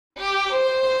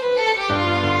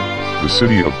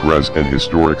city of Graz and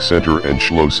historic center and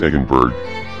Schloss Eggenberg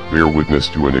bear witness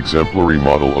to an exemplary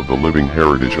model of the living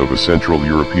heritage of a Central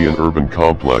European urban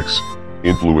complex,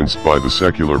 influenced by the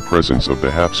secular presence of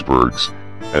the Habsburgs,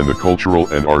 and the cultural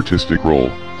and artistic role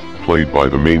played by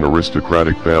the main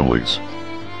aristocratic families.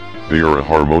 They are a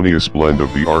harmonious blend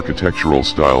of the architectural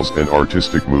styles and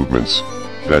artistic movements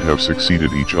that have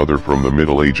succeeded each other from the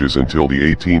Middle Ages until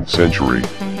the 18th century,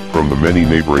 from the many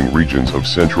neighboring regions of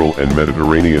Central and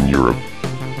Mediterranean Europe.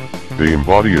 They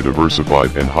embody a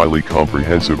diversified and highly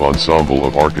comprehensive ensemble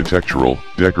of architectural,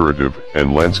 decorative,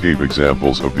 and landscape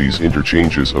examples of these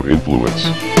interchanges of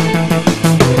influence.